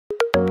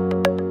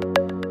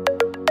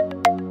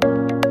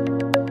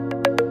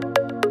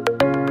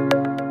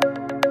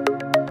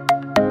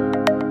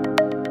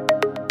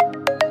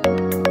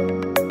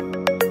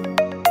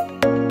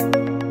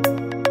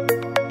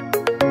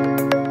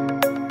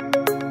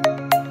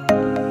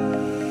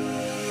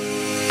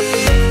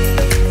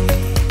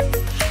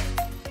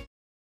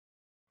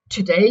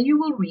Today you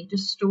will read a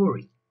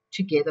story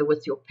together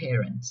with your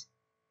parents.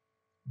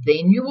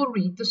 Then you will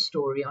read the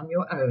story on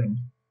your own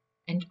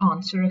and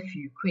answer a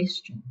few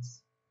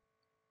questions.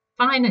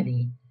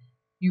 Finally,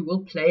 you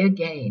will play a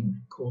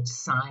game called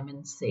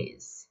Simon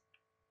Says.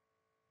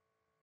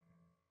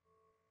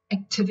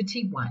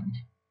 Activity 1.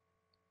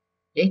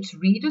 Let's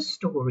read a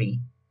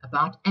story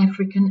about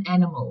African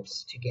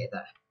animals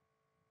together.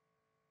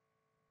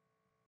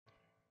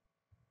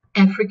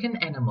 African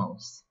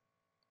animals.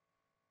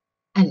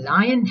 A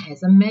lion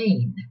has a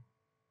mane,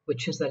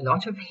 which is a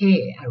lot of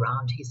hair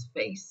around his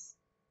face.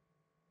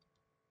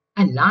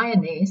 A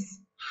lioness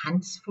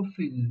hunts for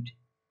food.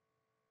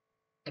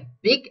 A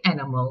big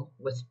animal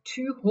with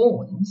 2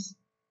 horns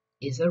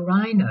is a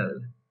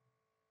rhino.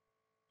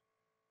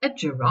 A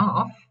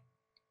giraffe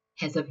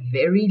has a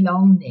very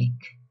long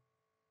neck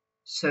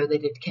so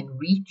that it can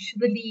reach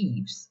the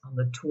leaves on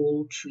the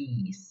tall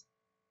trees.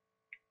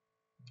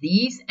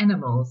 These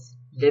animals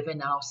live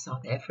in our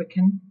South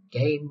African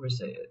game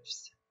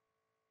reserves.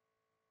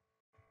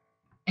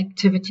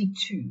 Activity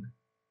 2.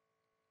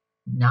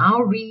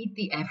 Now read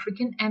the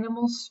African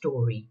animal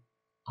story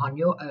on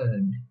your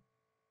own.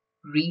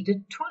 Read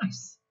it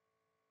twice.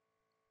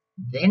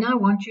 Then I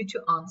want you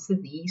to answer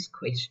these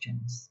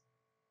questions.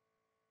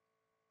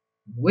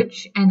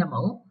 Which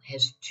animal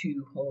has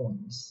 2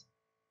 horns?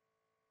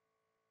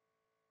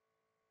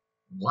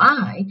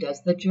 Why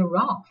does the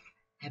giraffe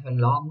have a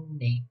long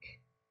neck?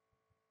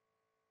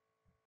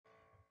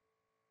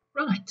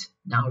 Right,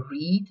 now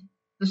read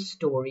the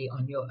story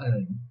on your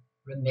own.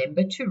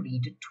 Remember to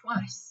read it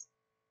twice.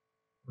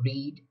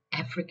 Read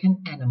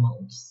African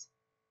animals.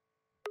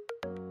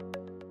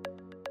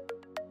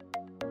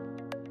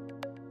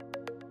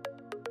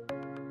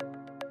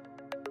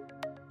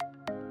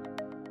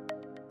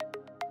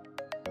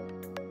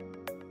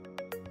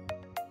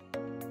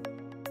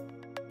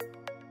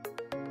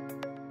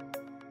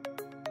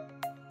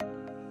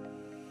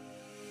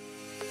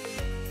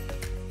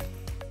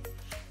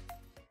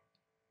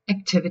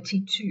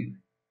 Activity 2.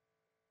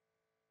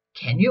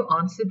 Can you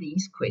answer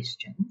these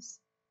questions?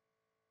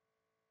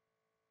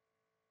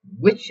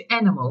 Which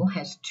animal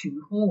has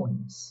 2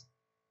 horns?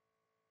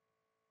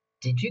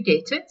 Did you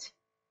get it?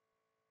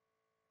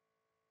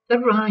 The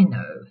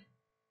rhino.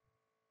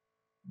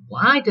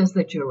 Why does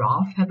the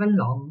giraffe have a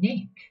long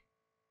neck?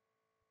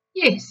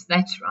 Yes,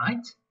 that's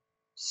right,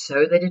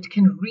 so that it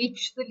can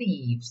reach the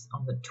leaves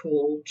on the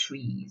tall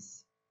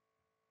trees.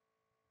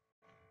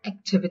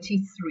 Activity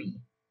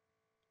 3.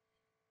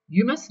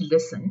 You must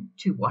listen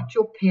to what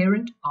your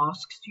parent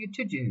asks you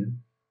to do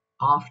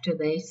after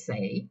they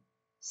say,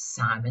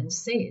 Simon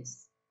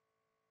says.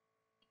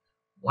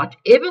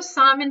 Whatever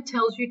Simon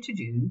tells you to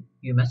do,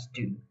 you must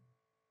do.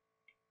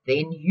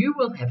 Then you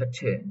will have a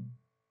turn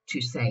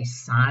to say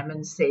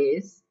Simon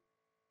says,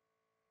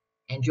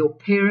 and your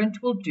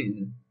parent will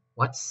do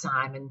what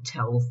Simon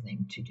tells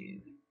them to do.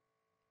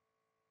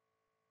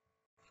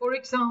 For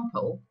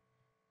example,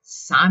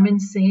 Simon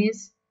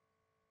says,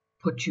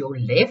 put your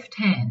left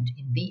hand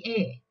in the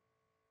air.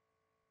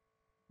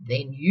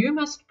 Then you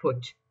must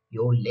put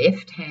your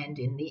left hand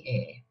in the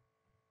air.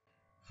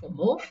 For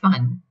more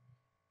fun,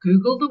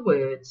 Google the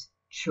words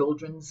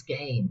children's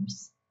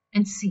games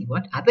and see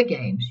what other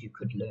games you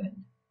could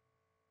learn.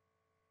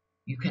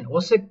 You can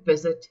also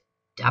visit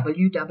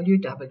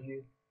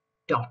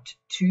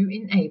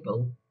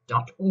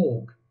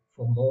www.toenable.org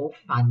for more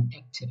fun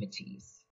activities.